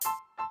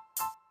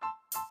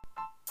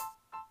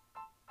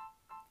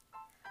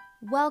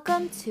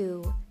Welcome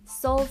to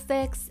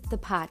Soulfix, the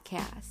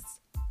podcast.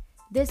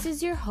 This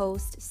is your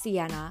host,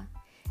 Sienna,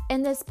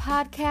 and this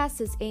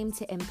podcast is aimed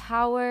to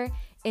empower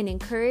and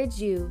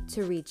encourage you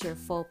to reach your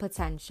full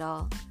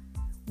potential.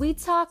 We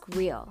talk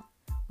real,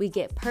 we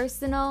get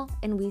personal,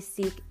 and we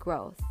seek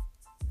growth.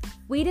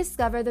 We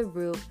discover the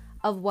root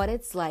of what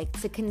it's like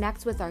to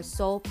connect with our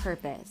soul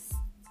purpose.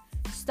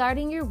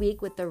 Starting your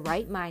week with the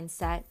right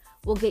mindset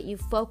will get you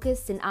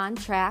focused and on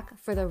track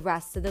for the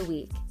rest of the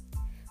week.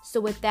 So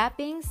with that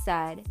being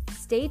said,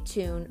 stay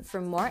tuned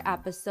for more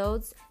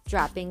episodes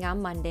dropping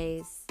on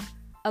Mondays.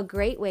 A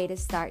great way to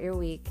start your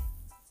week.